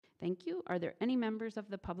Thank you. Are there any members of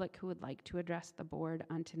the public who would like to address the board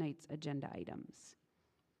on tonight's agenda items?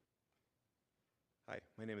 Hi,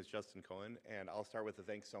 my name is Justin Cohen, and I'll start with a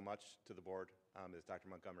thanks so much to the board, as Dr.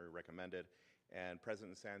 Montgomery recommended. And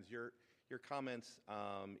President Sands, your comments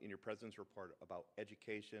in your President's report about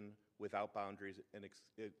education without boundaries and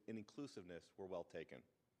inclusiveness were well taken.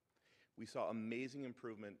 We saw amazing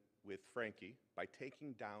improvement with Frankie by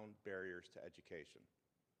taking down barriers to education.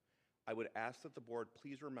 I would ask that the board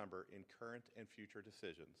please remember in current and future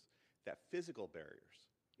decisions that physical barriers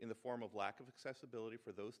in the form of lack of accessibility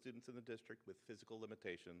for those students in the district with physical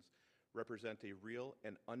limitations represent a real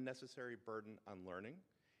and unnecessary burden on learning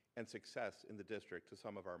and success in the district to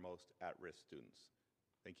some of our most at-risk students.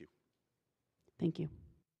 Thank you. Thank you.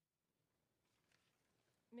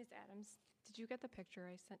 Ms. Adams, did you get the picture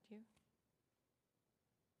I sent you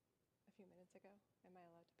a few minutes ago? Am I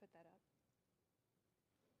allowed to put that up?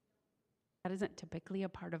 That isn't typically a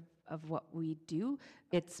part of what we do.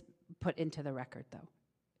 It's put into the record, though.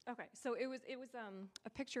 Okay, so it was a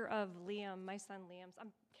picture of Liam, my son Liam's.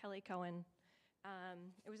 I'm Kelly Cohen.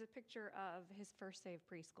 It was a picture of his first day of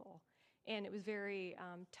preschool, and it was very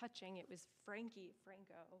touching. It was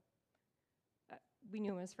Franco. We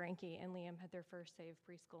knew him as Frankie, and Liam had their first day of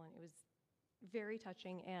preschool, and it was very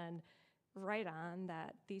touching and right on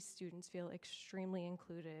that these students feel extremely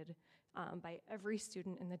included by every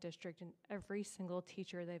student in the district and every single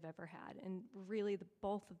teacher they've ever had. And really,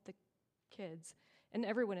 both of the kids and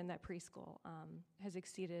everyone in that preschool has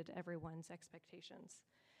exceeded everyone's expectations.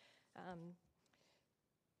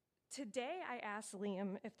 Today, I asked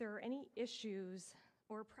Liam if there are any issues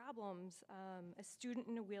or problems a student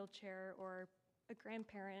in a wheelchair or a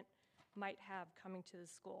grandparent might have coming to the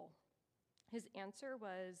school. His answer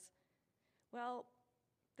was, well,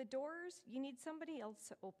 the doors, you need somebody else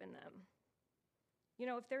to open them. You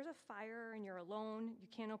know, if there's a fire and you're alone, you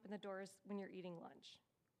can't open the doors when you're eating lunch.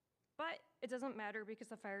 But it doesn't matter because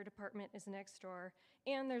the fire department is next door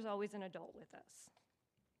and there's always an adult with us.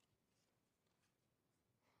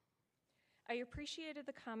 I appreciated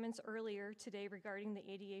the comments earlier today regarding the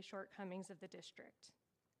ADA shortcomings of the district.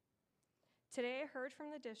 Today I heard from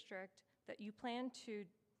the district that you plan to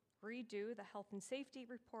redo the health and safety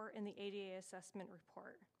report and the ADA assessment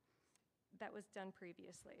report that was done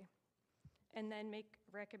previously, and then make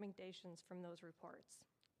recommendations from those reports.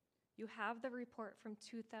 You have the report from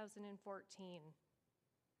 2014.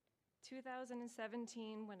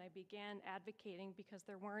 2017, when I began advocating because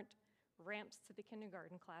there weren't ramps to the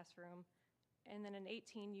kindergarten classroom, and then in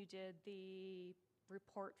 18 you did the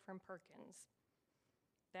report from Perkins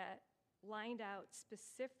that lined out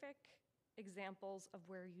specific examples of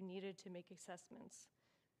where you needed to make assessments.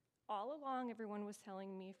 All along, everyone was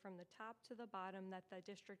telling me from the top to the bottom that the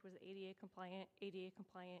district was ADA compliant, ADA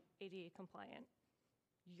compliant, ADA compliant.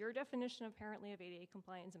 Your definition apparently of ADA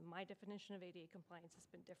compliance and my definition of ADA compliance has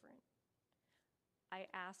been different. I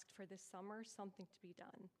asked for this summer something to be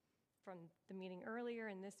done. From the meeting earlier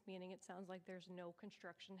and this meeting, it sounds like there's no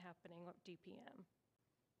construction happening at DPM.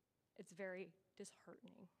 It's very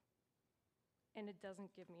disheartening, and it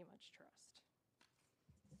doesn't give me much trust.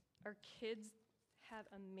 Our kids have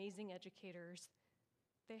amazing educators,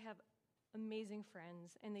 they have amazing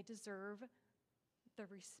friends, and they deserve the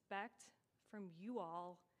respect from you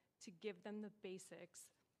all to give them the basics,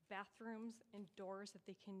 bathrooms and doors that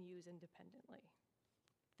they can use independently.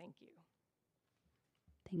 Thank you.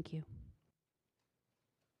 Thank you.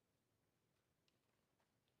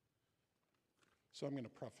 So I'm going to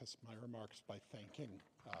preface my remarks by thanking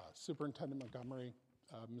Superintendent Montgomery,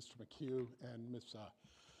 Mr. McHugh, and Ms.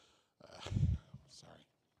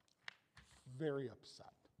 Very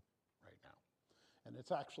upset right now. And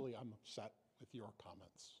it's actually, I'm upset with your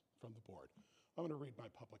comments from the board. I'm going to read my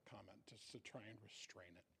public comment just to try and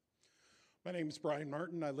restrain it. My name is Brian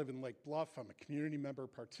Martin. I live in Lake Bluff. I'm a community member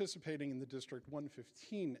participating in the District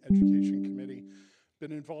 115 Education Committee.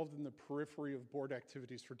 Been involved in the periphery of board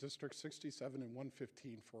activities for District 67 and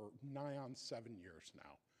 115 for nigh on 7 years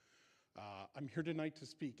now. I'm here tonight to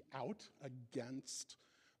speak out against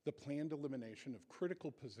the planned elimination of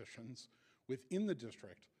critical positions within the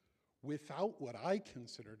district without what I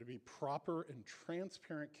consider to be proper and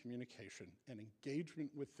transparent communication and engagement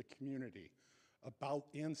with the community about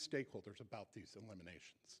and stakeholders about these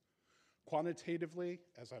eliminations. Quantitatively,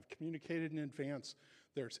 as I've communicated in advance,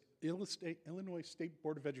 there's Illinois State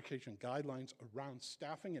Board of Education guidelines around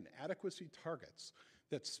staffing and adequacy targets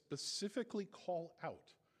that specifically call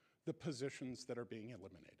out the positions that are being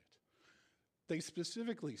eliminated. They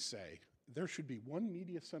specifically say there should be one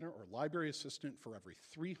media center or library assistant for every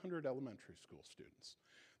 300 elementary school students.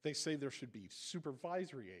 They say there should be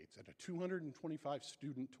supervisory aides at a 225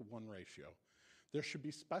 student to 1 ratio. There should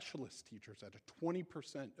be specialist teachers at a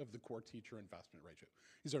 20% of the core teacher investment ratio.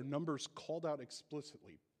 These are numbers called out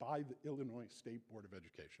explicitly by the Illinois State Board of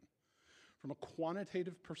Education. From a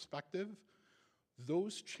quantitative perspective,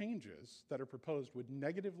 those changes that are proposed would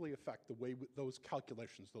negatively affect the way those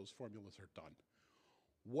calculations, those formulas are done.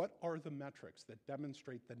 What are the metrics that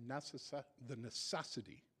demonstrate the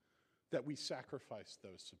necessity that we sacrifice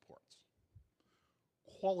those supports?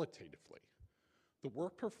 Qualitatively, the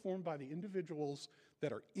work performed by the individuals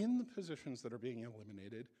that are in the positions that are being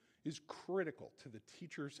eliminated is critical to the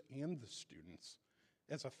teachers and the students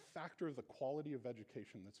as a factor of the quality of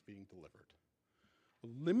education that's being delivered.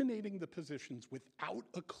 Eliminating the positions without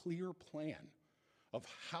a clear plan of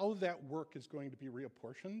how that work is going to be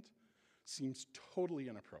reapportioned seems totally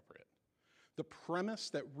inappropriate. The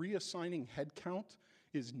premise that reassigning headcount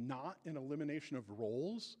is not an elimination of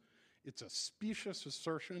roles, it's a specious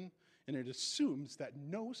assertion, and it assumes that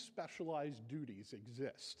no specialized duties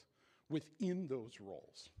exist within those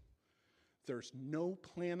roles. There's no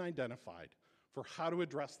plan identified for how to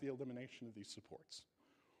address the elimination of these supports.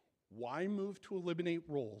 Why move to eliminate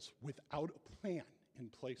roles without a plan in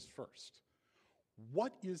place first?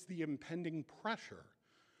 What is the impending pressure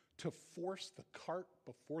to force the cart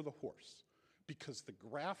before the horse? Because the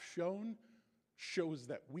graph shown shows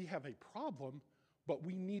that we have a problem, but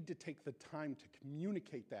we need to take the time to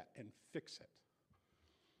communicate that and fix it.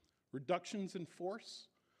 Reductions in force,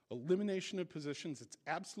 elimination of positions, it's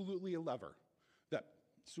absolutely a lever that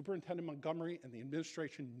Superintendent Montgomery and the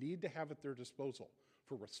administration need to have at their disposal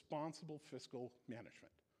for responsible fiscal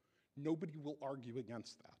management. Nobody will argue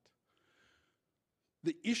against that.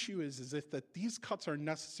 The issue is if that these cuts are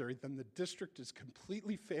necessary, then the district has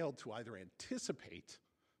completely failed to either anticipate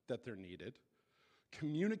that they're needed,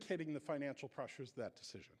 communicating the financial pressures of that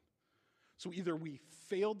decision. So either we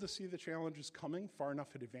failed to see the challenges coming far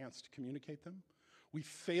enough in advance to communicate them, we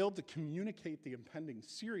failed to communicate the impending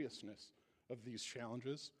seriousness of these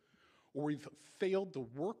challenges, or we've failed to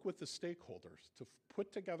work with the stakeholders to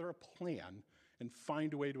put together a plan and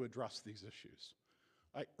find a way to address these issues.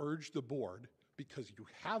 I urge the board, because you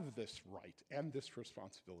have this right and this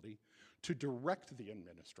responsibility, to direct the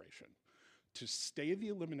administration to stay the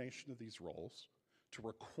elimination of these roles, to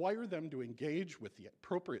require them to engage with the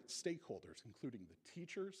appropriate stakeholders, including the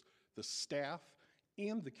teachers, the staff,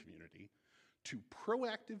 and the community, to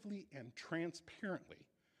proactively and transparently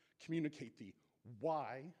communicate the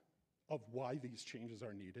why of why these changes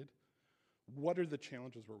are needed, what are the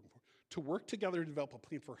challenges we're looking for, to work together to develop a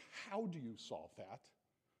plan for how do you solve that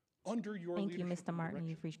under your Thank you, leadership Mr. and Martin. direction,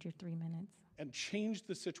 You've reached your 3 minutes. and change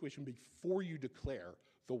the situation before you declare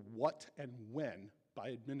the what and when by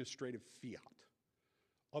administrative fiat.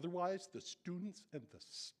 Otherwise, the students and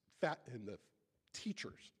the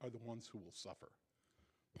teachers are the ones who will suffer.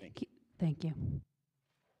 Thank you. Thank you.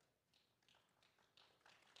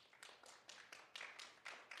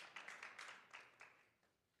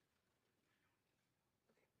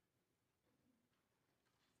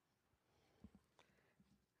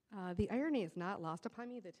 The irony is not lost upon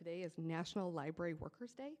me that today is National Library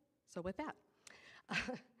Workers' Day. So with that,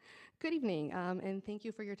 good evening, and thank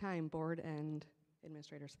you for your time, board and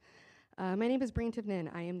administrators. My name is Breen Tivnan.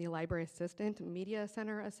 I am the library assistant, media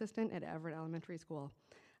center assistant at Everett Elementary School.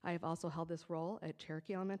 I have also held this role at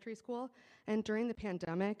Cherokee Elementary School, and during the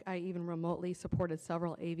pandemic, I even remotely supported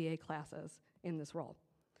several AVA classes in this role.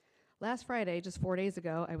 Last Friday, just 4 days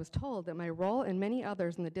ago, I was told that my role and many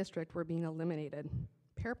others in the district were being eliminated,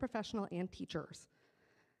 paraprofessional and teachers.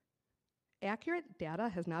 Accurate data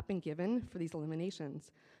has not been given for these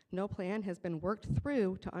eliminations. No plan has been worked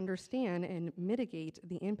through to understand and mitigate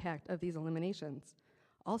the impact of these eliminations.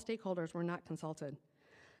 All stakeholders were not consulted.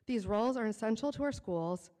 These roles are essential to our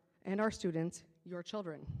schools and our students, your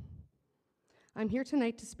children. I'm here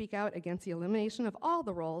tonight to speak out against the elimination of all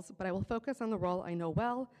the roles, but I will focus on the role I know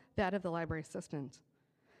well, that of the library assistant.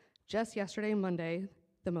 Just yesterday, Monday,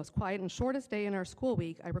 the most quiet and shortest day in our school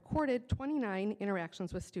week, I recorded 29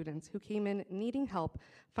 interactions with students who came in needing help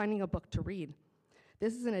finding a book to read.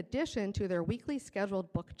 This is in addition to their weekly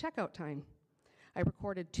scheduled book checkout time. I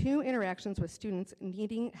recorded 2 interactions with students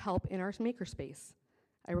needing help in our makerspace.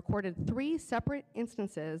 I recorded 3 separate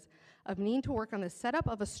instances of needing to work on the setup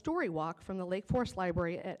of a story walk from the Lake Forest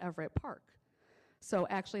Library at Everett Park. So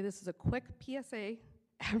actually, this is a quick PSA.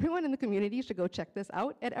 Everyone in the community should go check this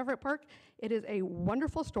out at Everett Park. It is a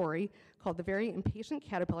wonderful story called The Very Impatient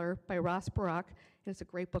Caterpillar by Ross Barak, and it's a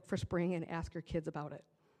great book for spring, and ask your kids about it.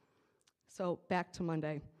 So back to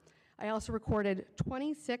Monday. I also recorded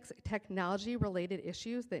 26 technology-related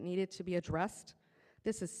issues that needed to be addressed.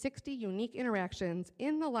 This is 60 unique interactions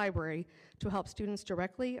in the library to help students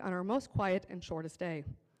directly on our most quiet and shortest day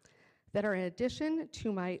that are in addition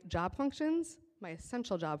to my job functions, my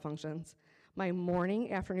essential job functions, my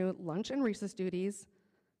morning, afternoon, lunch, and recess duties.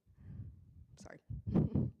 Sorry,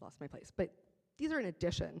 lost my place, but these are in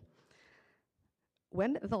addition.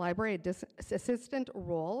 When the library assistant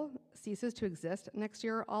role ceases to exist next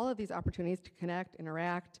year, all of these opportunities to connect,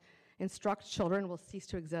 interact, instruct children will cease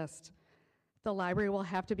to exist. The library will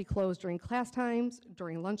have to be closed during class times,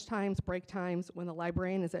 during lunch times, break times, when the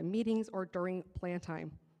librarian is at meetings, or during plan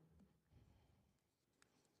time.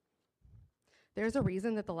 There's a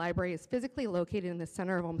reason that the library is physically located in the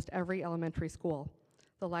center of almost every elementary school.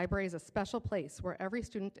 The library is a special place where every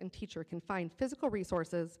student and teacher can find physical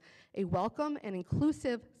resources, a welcome and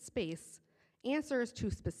inclusive space, answers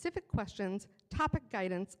to specific questions, topic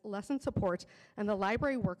guidance, lesson support, and the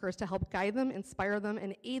library workers to help guide them, inspire them,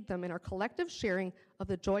 and aid them in our collective sharing of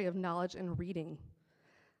the joy of knowledge and reading.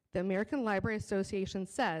 The American Library Association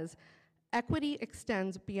says, equity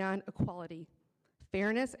extends beyond equality,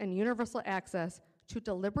 fairness and universal access to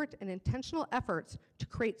deliberate and intentional efforts to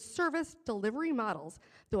create service delivery models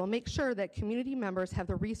that will make sure that community members have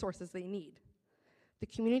the resources they need. The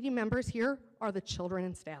community members here are the children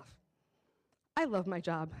and staff. I love my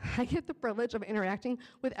job. I get the privilege of interacting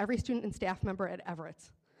with every student and staff member at Everett.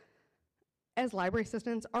 As library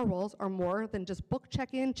assistants, our roles are more than just book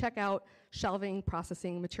check-in, check-out, shelving,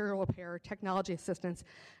 processing, material repair, technology assistance,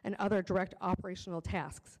 and other direct operational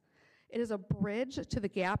tasks. It is a bridge to the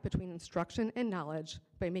gap between instruction and knowledge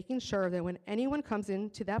by making sure that when anyone comes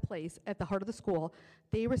into that place at the heart of the school,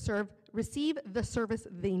 they receive the service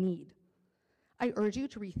they need. I urge you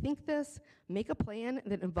to rethink this, make a plan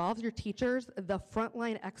that involves your teachers, the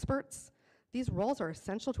frontline experts. These roles are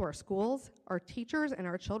essential to our schools, our teachers, and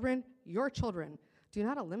our children, your children. Do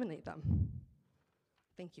not eliminate them.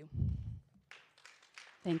 Thank you.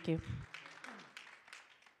 Thank you.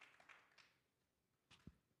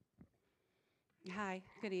 Hi,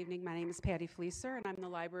 good evening. My name is Patty Fleeser, and I'm the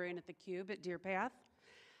librarian at the Cube at Deer Path.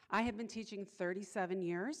 I have been teaching 37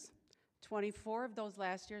 years. 24 of those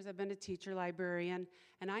last years I've been a teacher librarian,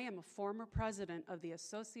 and I am a former president of the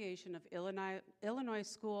Association of Illinois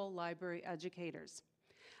School Library Educators.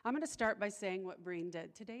 I'm going to start by saying what Breen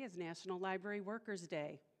did. Today is National Library Workers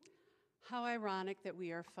Day. How ironic that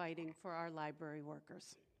we are fighting for our library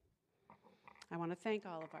workers. I want to thank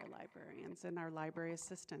all of our librarians and our library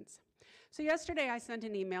assistants. So yesterday I sent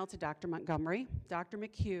an email to Dr. Montgomery, Dr.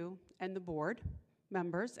 McHugh, and the board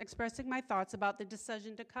members expressing my thoughts about the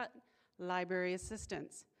decision to cut library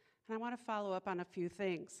assistants. And I want to follow up on a few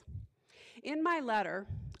things. In my letter,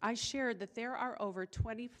 I shared that there are over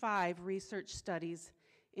 25 research studies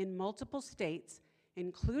in multiple states,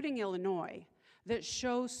 including Illinois, that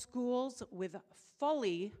show schools with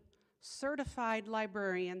fully certified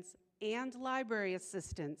librarians and library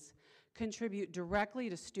assistants contribute directly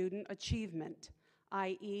to student achievement,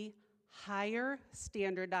 i.e., higher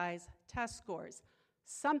standardized test scores,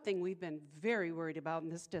 something we've been very worried about in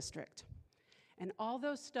this district. And all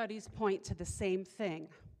those studies point to the same thing.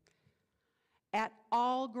 At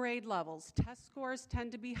all grade levels, test scores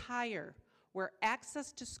tend to be higher where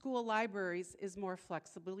access to school libraries is more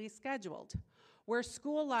flexibly scheduled, where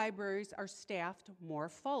school libraries are staffed more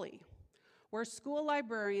fully, where school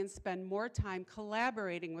librarians spend more time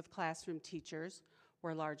collaborating with classroom teachers,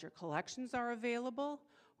 where larger collections are available,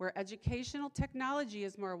 where educational technology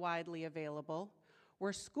is more widely available,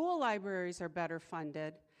 where school libraries are better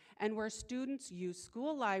funded, and where students use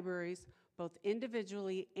school libraries both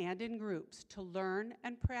individually and in groups to learn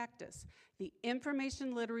and practice the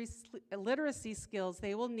information literacy skills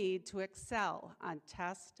they will need to excel on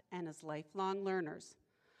tests and as lifelong learners.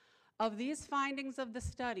 Of these findings of the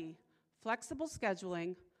study, flexible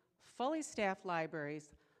scheduling, fully staffed libraries,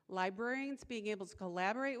 librarians being able to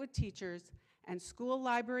collaborate with teachers, and school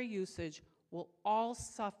library usage will all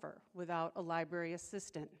suffer without a library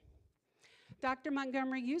assistant. Dr.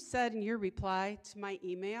 Montgomery, you said in your reply to my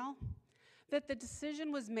email that the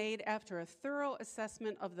decision was made after a thorough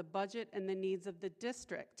assessment of the budget and the needs of the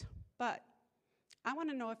district, but I want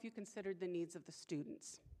to know if you considered the needs of the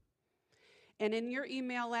students. And in your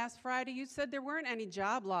email last Friday, you said there weren't any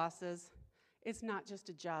job losses. It's not just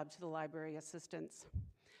a job to the library assistants.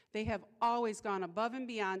 They have always gone above and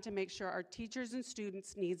beyond to make sure our teachers' and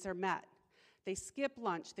students' needs are met. They skip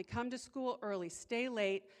lunch, they come to school early, stay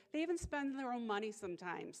late, they even spend their own money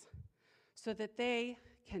sometimes so that they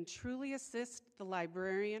can truly assist the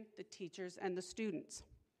librarian, the teachers, and the students.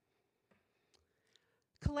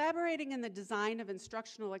 Collaborating in the design of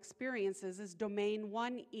instructional experiences is domain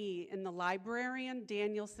 1E in the Librarian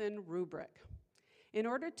Danielson rubric. In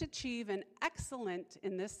order to achieve an excellent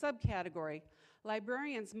in this subcategory,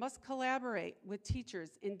 librarians must collaborate with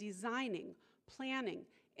teachers in designing, planning,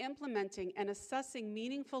 implementing, and assessing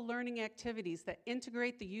meaningful learning activities that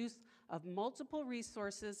integrate the use of multiple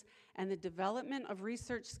resources and the development of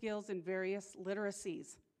research skills in various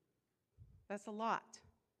literacies. That's a lot.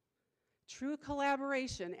 True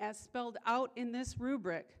collaboration, as spelled out in this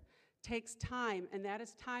rubric, takes time, and that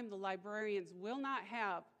is time the librarians will not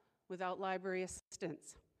have without library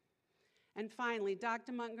assistants. And finally,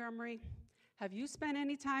 Dr. Montgomery, have you spent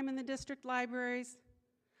any time in the district libraries?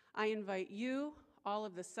 I invite you, all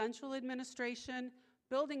of the central administration,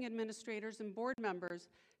 building administrators, and board members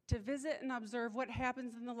to visit and observe what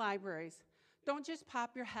happens in the libraries. Don't just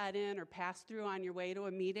pop your head in or pass through on your way to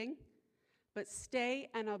a meeting, but stay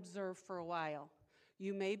and observe for a while.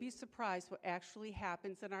 You may be surprised what actually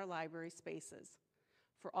happens in our library spaces.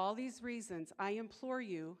 For all these reasons, I implore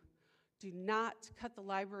you, do not cut the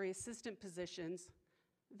library assistant positions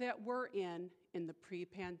that we're in the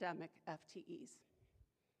pre-pandemic FTEs.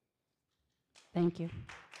 Thank you.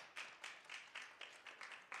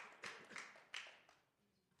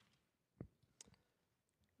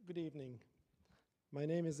 Good evening. My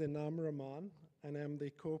name is Inam Rahman, and I'm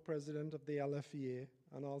the co-president of the LFEA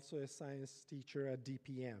and also a science teacher at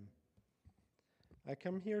DPM. I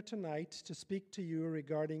come here tonight to speak to you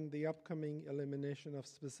regarding the upcoming elimination of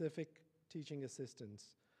specific teaching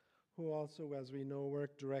assistants, who also, as we know,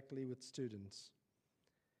 work directly with students.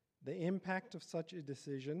 The impact of such a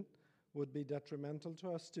decision would be detrimental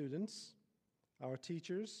to our students, our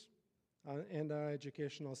teachers, and our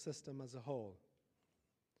educational system as a whole.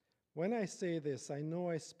 When I say this, I know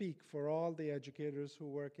I speak for all the educators who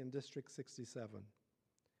work in District 67.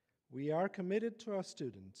 We are committed to our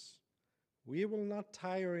students. We will not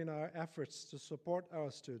tire in our efforts to support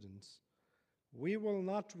our students. We will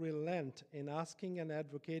not relent in asking and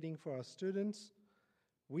advocating for our students.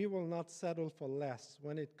 We will not settle for less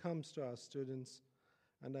when it comes to our students,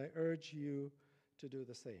 and I urge you to do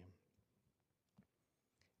the same.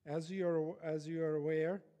 As you are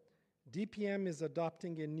aware, DPM is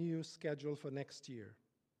adopting a new schedule for next year.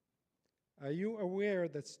 Are you aware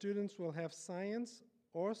that students will have science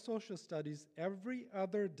or social studies every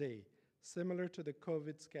other day, similar to the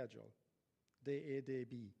COVID schedule, day A, day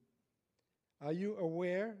B? Are you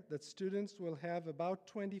aware that students will have about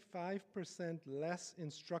 25% less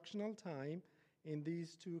instructional time in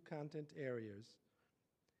these two content areas?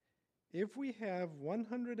 If we have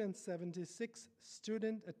 176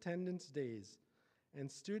 student attendance days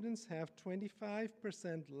and students have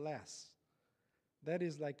 25% less, that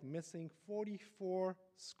is like missing 44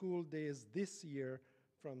 school days this year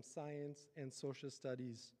from science and social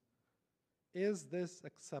studies. Is this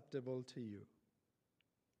acceptable to you?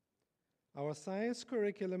 Our science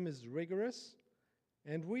curriculum is rigorous,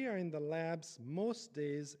 and we are in the labs most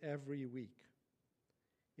days every week.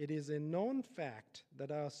 It is a known fact that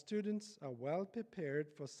our students are well prepared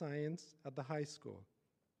for science at the high school.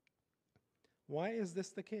 Why is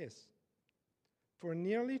this the case? For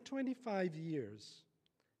nearly 25 years,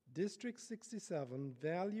 District 67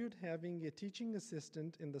 valued having a teaching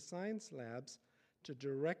assistant in the science labs to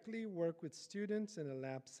directly work with students in a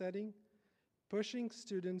lab setting, pushing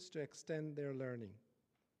students to extend their learning.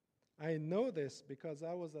 I know this because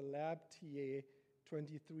I was a lab TA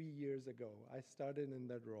 23 years ago. I started in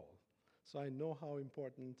that role, so I know how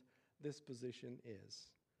important this position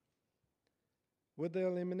is. With the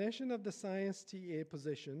elimination of the science TA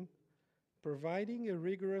position, providing a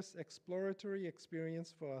rigorous exploratory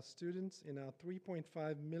experience for our students in our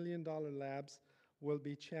 $3.5 million labs will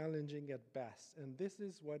be challenging at best, and this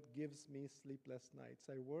is what gives me sleepless nights.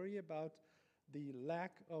 I worry about the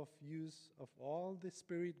lack of use of all the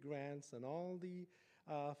Spirit grants and all the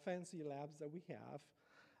fancy labs that we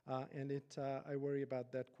have, and I worry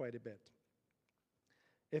about that quite a bit.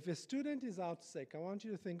 If a student is out sick, I want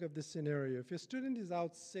you to think of this scenario. If a student is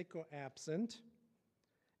out sick or absent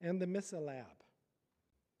and they miss a lab,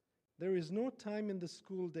 there is no time in the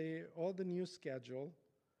school day or the new schedule,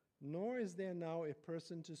 nor is there now a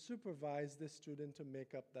person to supervise the student to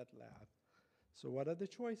make up that lab. So what are the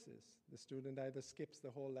choices? The student either skips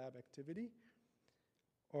the whole lab activity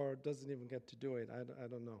or doesn't even get to do it. I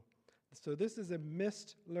don't know. So this is a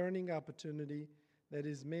missed learning opportunity that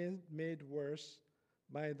is made worse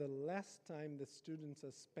by the less time the students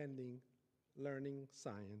are spending learning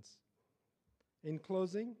science. In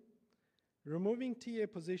closing, removing TA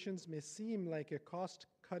positions may seem like a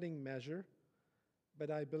cost-cutting measure,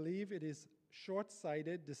 but I believe it is a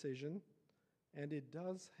short-sighted decision, and it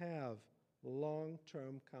does have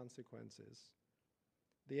long-term consequences.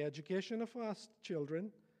 The education of our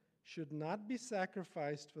children should not be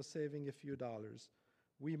sacrificed for saving a few dollars.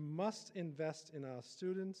 We must invest in our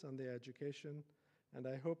students and their education, and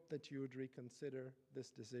I hope that you would reconsider this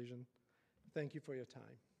decision. Thank you for your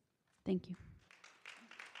time. Thank you.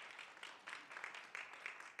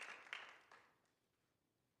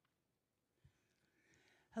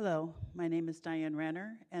 Hello, my name is Diane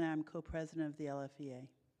Renner, and I'm co-president of the LFEA.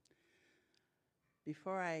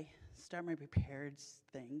 Before I start my prepared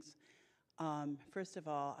things, first of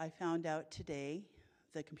all, I found out today,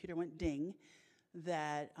 the computer went ding,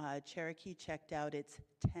 that Cherokee checked out its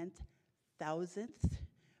 10,000th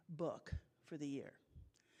book for the year.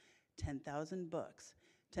 10,000 books.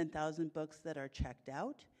 10,000 books that are checked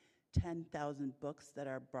out, 10,000 books that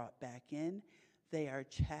are brought back in. They are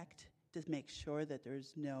checked to make sure that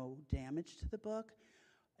there's no damage to the book,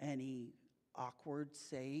 any awkward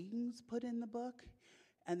sayings put in the book,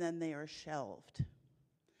 and then they are shelved.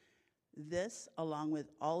 This, along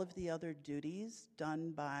with all of the other duties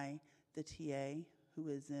done by the TA who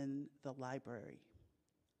is in the library.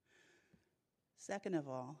 Second of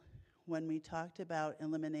all, when we talked about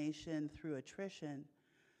elimination through attrition,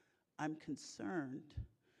 I'm concerned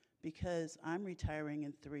because I'm retiring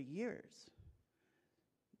in 3 years.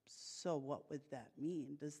 So what would that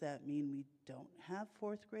mean? Does that mean we don't have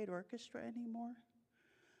fourth grade orchestra anymore?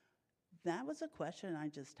 That was a question I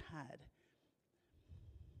just had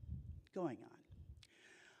going on.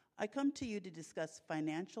 I come to you to discuss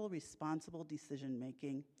financial responsible decision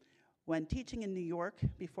making. When teaching in New York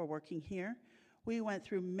before working here, we went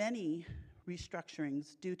through many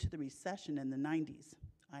restructurings due to the recession in the 90s.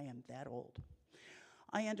 I am that old.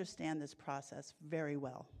 I understand this process very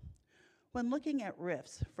well. When looking at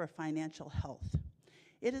RIFs for financial health,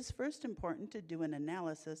 it is first important to do an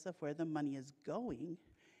analysis of where the money is going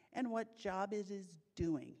and what job it is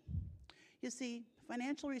doing. You see,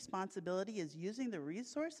 financial responsibility is using the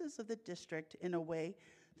resources of the district in a way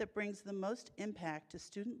that brings the most impact to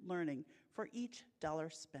student learning for each dollar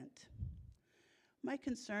spent. My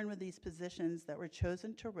concern with these positions that were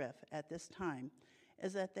chosen to RIF at this time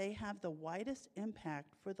is that they have the widest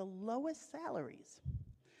impact for the lowest salaries.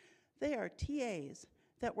 They are TAs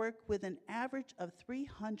that work with an average of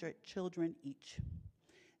 300 children each.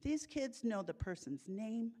 These kids know the person's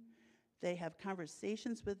name, they have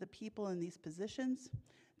conversations with the people in these positions,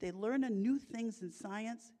 they learn new things in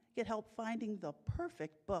science, get help finding the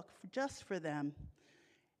perfect book just for them.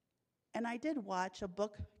 And I did watch a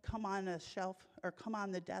book come on a shelf or come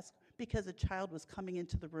on the desk because a child was coming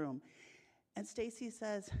into the room. And Stacy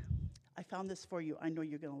says, "I found this for you, I know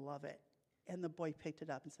you're gonna love it." And the boy picked it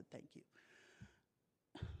up and said, "Thank you."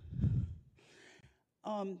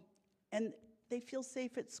 And they feel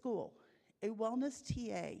safe at school. A wellness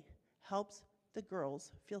TA helps the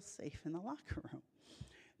girls feel safe in the locker room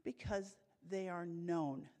because they are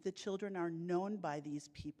known. The children are known by these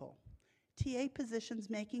people. TA positions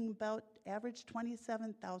making about average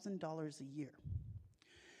 $27,000 a year.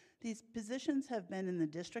 These positions have been in the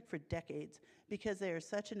district for decades because they are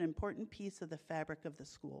such an important piece of the fabric of the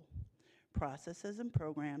school. Processes and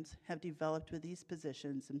programs have developed with these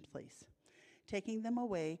positions in place. Taking them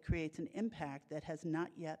away creates an impact that has not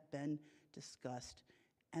yet been discussed,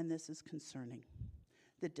 and this is concerning.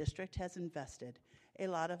 The district has invested a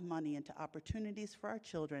lot of money into opportunities for our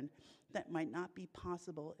children that might not be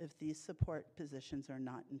possible if these support positions are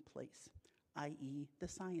not in place, i.e. the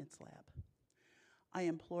science lab. I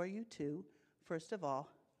implore you to, first of all,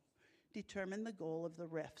 determine the goal of the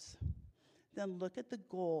RIFs. Then look at the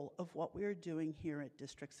goal of what we are doing here at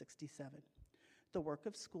District 67. The work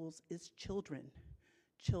of schools is children.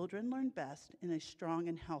 Children learn best in a strong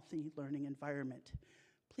and healthy learning environment.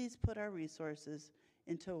 Please put our resources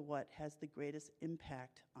into what has the greatest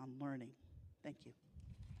impact on learning. Thank you.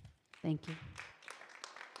 Thank you.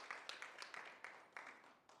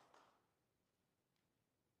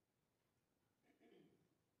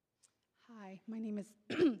 Hi, my name is,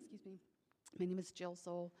 excuse me, my name is Jill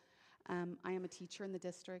Zoll. I am a teacher in the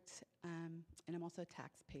district, and I'm also a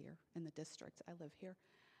taxpayer in the district. I live here.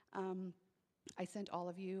 I sent all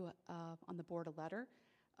of you on the board a letter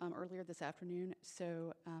earlier this afternoon,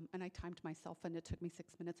 so, and I timed myself, and it took me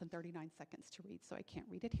 6 minutes and 39 seconds to read, so I can't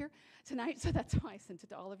read it here tonight, so that's why I sent it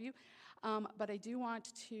to all of you. But I do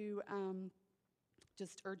want to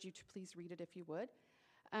just urge you to please read it if you would.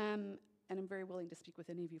 And I'm very willing to speak with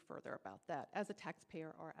any of you further about that as a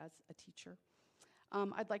taxpayer or as a teacher.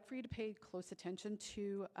 I'd like for you to pay close attention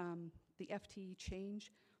to the FTE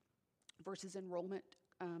change versus enrollment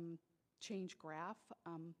change graph.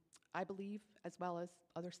 I believe, as well as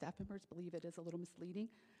other staff members, believe it is a little misleading.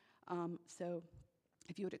 So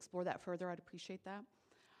if you would explore that further, I'd appreciate that.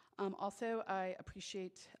 Also, I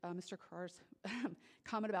appreciate Mr. Carr's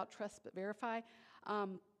comment about trust but verify.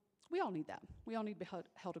 We all need that. We all need to be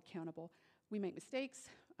held accountable. We make mistakes.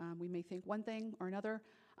 We may think one thing or another,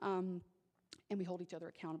 and we hold each other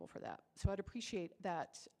accountable for that. So I'd appreciate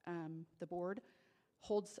that the board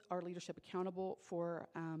holds our leadership accountable for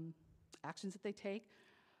actions that they take.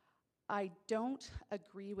 I don't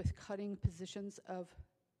agree with cutting positions of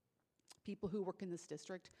people who work in this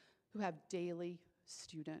district who have daily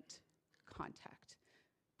student contact,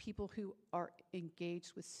 people who are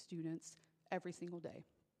engaged with students every single day.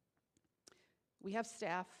 We have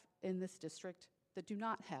staff in this district that do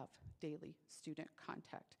not have daily student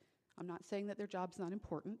contact. I'm not saying that their job's not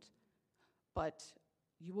important, but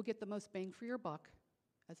you will get the most bang for your buck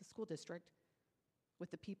as a school district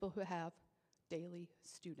with the people who have daily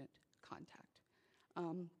student contact.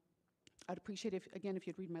 I'd appreciate, if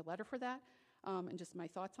you'd read my letter for that and just my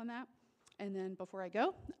thoughts on that. And then before I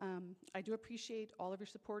go, I do appreciate all of your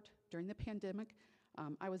support during the pandemic.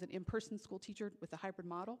 I was an in-person school teacher with a hybrid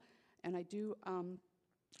model, and I do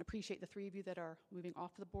appreciate the three of you that are moving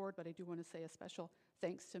off the board, but I do want to say a special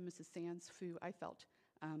thanks to Mrs. Sands, who I felt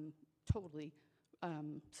totally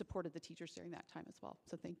supported the teachers during that time as well.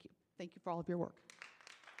 So thank you. Thank you for all of your work.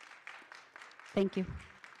 Thank you.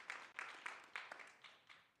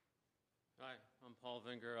 Hi, I'm Paul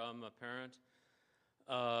Vinger. I'm a parent.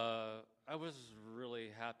 I was really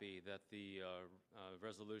happy that the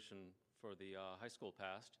resolution for the high school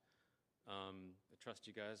passed. I trust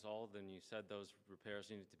you guys all, then you said those repairs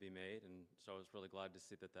needed to be made, and so I was really glad to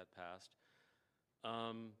see that that passed.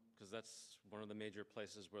 Because that's one of the major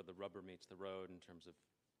places where the rubber meets the road in terms of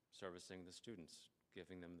servicing the students,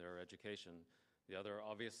 giving them their education. The other,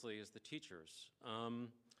 obviously, is the teachers.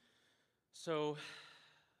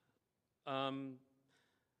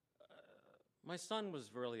 My son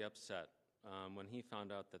was really upset when he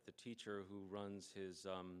found out that the teacher who runs his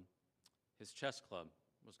chess club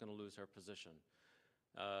was going to lose her position.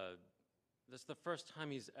 This is the first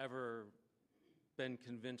time he's ever been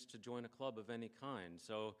convinced to join a club of any kind.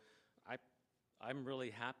 So I'm really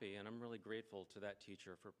happy and I'm really grateful to that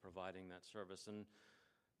teacher for providing that service. And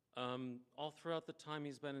all throughout the time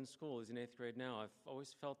he's been in school, he's in 8th grade now, I've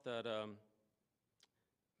always felt that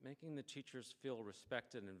making the teachers feel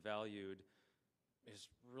respected and valued is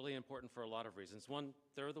really important for a lot of reasons. One,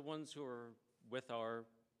 they're the ones who are with our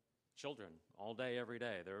children all day, every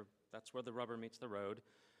day. That's where the rubber meets the road.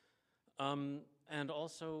 And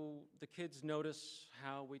also, the kids notice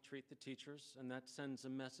how we treat the teachers, and that sends a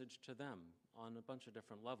message to them on a bunch of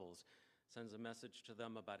different levels. Sends a message to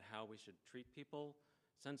them about how we should treat people,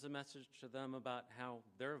 sends a message to them about how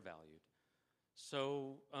they're valued.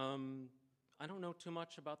 So I don't know too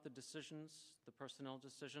much about the decisions, the personnel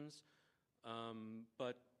decisions,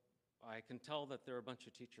 but I can tell that there are a bunch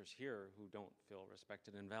of teachers here who don't feel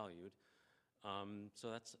respected and valued.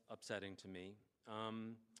 So that's upsetting to me.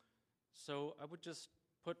 So I would just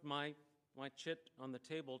put my chit on the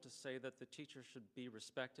table to say that the teachers should be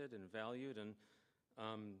respected and valued, and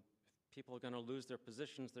if people are going to lose their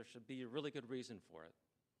positions, there should be a really good reason for it.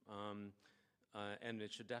 And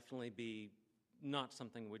it should definitely be not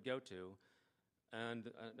something we'd go to.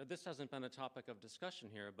 And this hasn't been a topic of discussion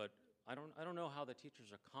here, but I don't know how the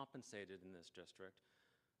teachers are compensated in this district,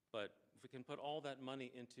 but if we can put all that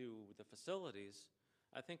money into the facilities,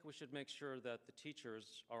 I think we should make sure that the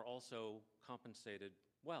teachers are also compensated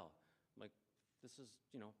well. Like, this is,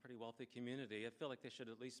 a pretty wealthy community. I feel like they should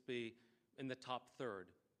at least be in the top third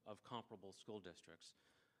of comparable school districts.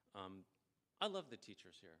 I love the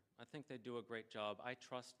teachers here. I think they do a great job. I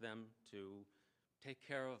trust them to take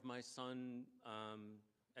care of my son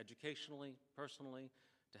educationally, personally,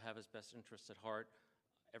 to have his best interests at heart.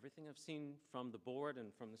 Everything I've seen from the board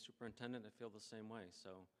and from the superintendent, I feel the same way. So,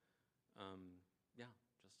 yeah,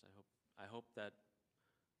 I hope that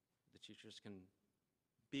the teachers can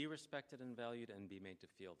be respected and valued and be made to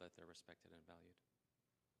feel that they're respected and valued.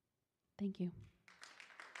 Thank you.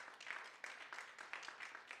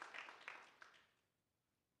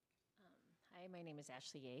 Hi, my name is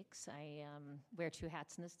Ashley Yakes. I wear 2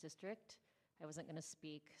 hats in this district. I wasn't going to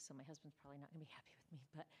speak, so my husband's probably not going to be happy with me,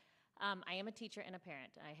 but I am a teacher and a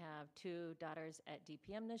parent. I have 2 daughters at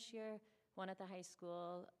DPM this year, one at the high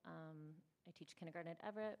school. I teach kindergarten at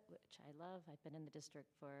Everett, which I love. I've been in the district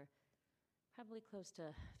for probably close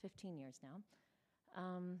to 15 years now.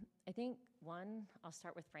 I think, I'll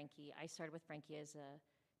start with Frankie. I started with Frankie as a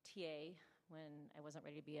TA when I wasn't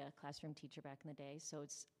ready to be a classroom teacher back in the day, so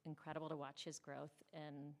it's incredible to watch his growth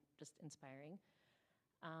and just inspiring.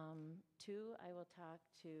 2, I will talk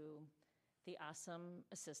to the awesome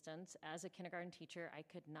assistants. As a kindergarten teacher, I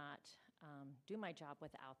could not do my job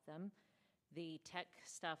without them. The tech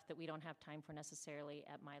stuff that we don't have time for necessarily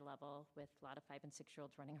at my level with a lot of 5- and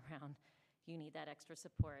 6-year-olds running around, you need that extra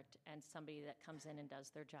support and somebody that comes in and does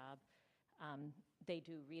their job. They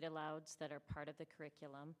do read alouds that are part of the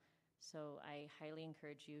curriculum. So I highly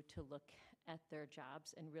encourage you to look at their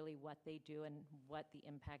jobs and really what they do and what the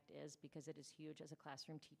impact is, because it is huge as a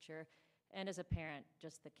classroom teacher and as a parent,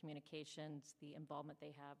 just the communications, the involvement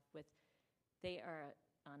they have with, they are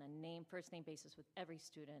on a first name basis with every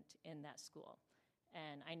student in that school.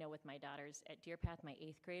 And I know with my daughters at Deer Path, my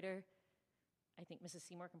 8th grader, I think Mrs.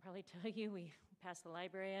 Seymour can probably tell you, we passed the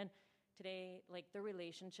librarian today, like the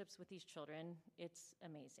relationships with these children, it's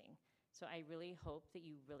amazing. So I really hope that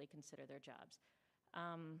you really consider their jobs.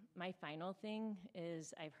 My final thing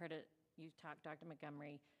is, I've heard it, you talk, Dr.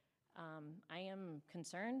 Montgomery, I am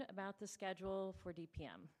concerned about the schedule for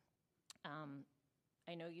DPM.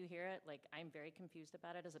 I know you hear it, like I'm very confused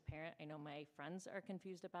about it as a parent. I know my friends are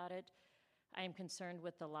confused about it. I am concerned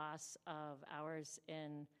with the loss of hours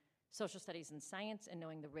in social studies and science and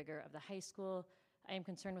knowing the rigor of the high school. I am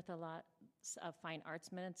concerned with a lot of fine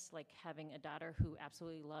arts minutes, like having a daughter who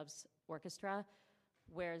absolutely loves orchestra.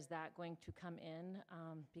 Where is that going to come in?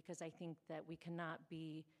 Because I think that we cannot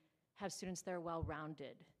have students that are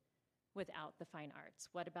well-rounded without the fine arts.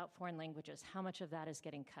 What about foreign languages? How much of that is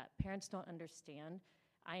getting cut? Parents don't understand.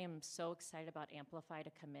 I am so excited about Amplify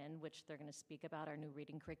to come in, which they're gonna speak about our new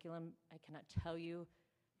reading curriculum. I cannot tell you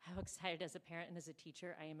how excited as a parent and as a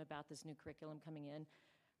teacher I am about this new curriculum coming in.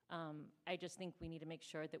 I just think we need to make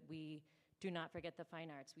sure that we do not forget the fine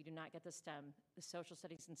arts. We do not get the STEM, the social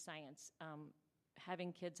studies and science.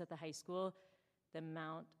 Having kids at the high school, the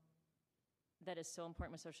amount that is so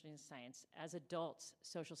important with social studies and science. As adults,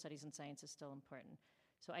 social studies and science is still important.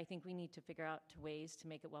 So I think we need to figure out ways to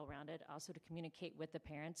make it well-rounded, also to communicate with the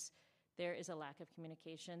parents. There is a lack of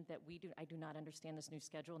communication that I do not understand this new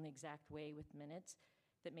schedule in the exact way with minutes,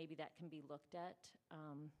 that maybe that can be looked at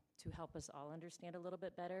to help us all understand a little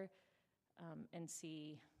bit better and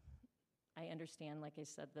see. I understand, like I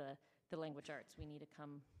said, the language arts, we need to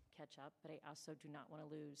come catch up, but I also do not want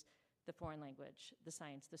to lose the foreign language, the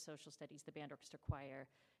science, the social studies, the band orchestra choir,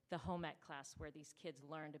 the home ec class where these kids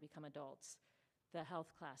learn to become adults, the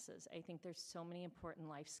health classes. I think there's so many important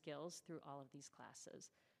life skills through all of these classes.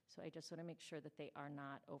 So I just want to make sure that they are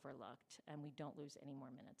not overlooked and we don't lose any more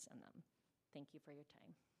minutes in them. Thank you for your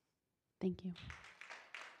time. Thank you.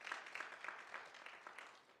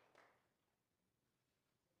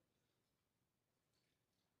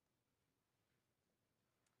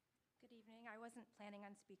 Good evening. I wasn't planning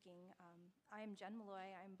on speaking. I'm Jen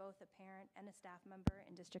Malloy. I'm both a parent and a staff member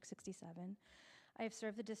in District 67. I have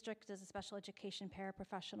served the district as a special education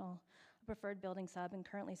paraprofessional, a preferred building sub, and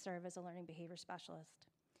currently serve as a learning behavior specialist.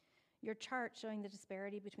 Your chart showing the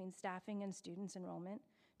disparity between staffing and students enrollment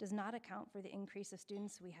does not account for the increase of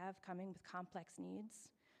students we have coming with complex needs,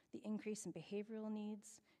 the increase in behavioral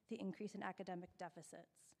needs, the increase in academic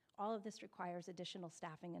deficits. All of this requires additional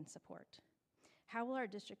staffing and support. How will our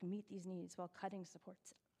district meet these needs while cutting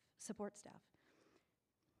support staff?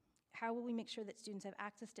 How will we make sure that students have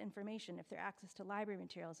access to information if their access to library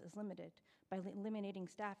materials is limited by eliminating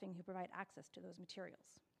staffing who provide access to those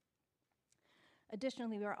materials?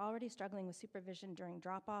 Additionally, we are already struggling with supervision during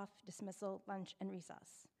drop-off, dismissal, lunch, and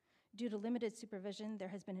recess. Due to limited supervision, there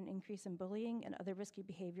has been an increase in bullying and other risky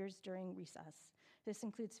behaviors during recess. This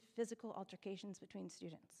includes physical altercations between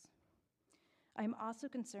students. I am also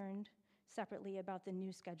concerned separately about the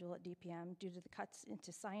new schedule at DPM due to the cuts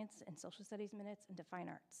into science and social studies minutes and to fine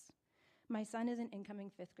arts. My son is an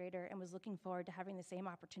incoming 5th grader and was looking forward to having the same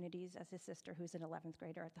opportunities as his sister, who's an 11th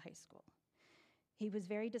grader at the high school. He was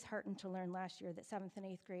very disheartened to learn last year that 7th and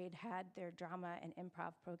 8th grade had their drama and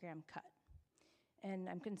improv program cut. And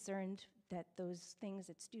I'm concerned that those things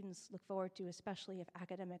that students look forward to, especially if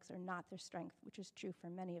academics are not their strength, which is true for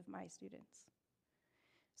many of my students.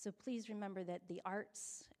 So please remember that the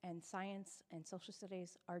arts and science and social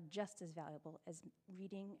studies are just as valuable as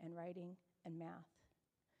reading and writing and math.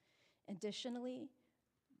 Additionally,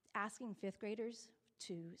 asking 5th graders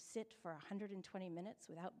to sit for 120 minutes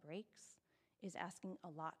without breaks is asking a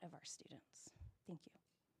lot of our students. Thank you.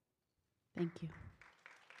 Thank you.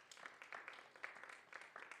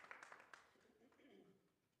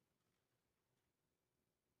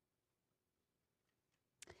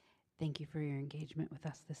 Thank you for your engagement with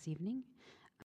us this evening.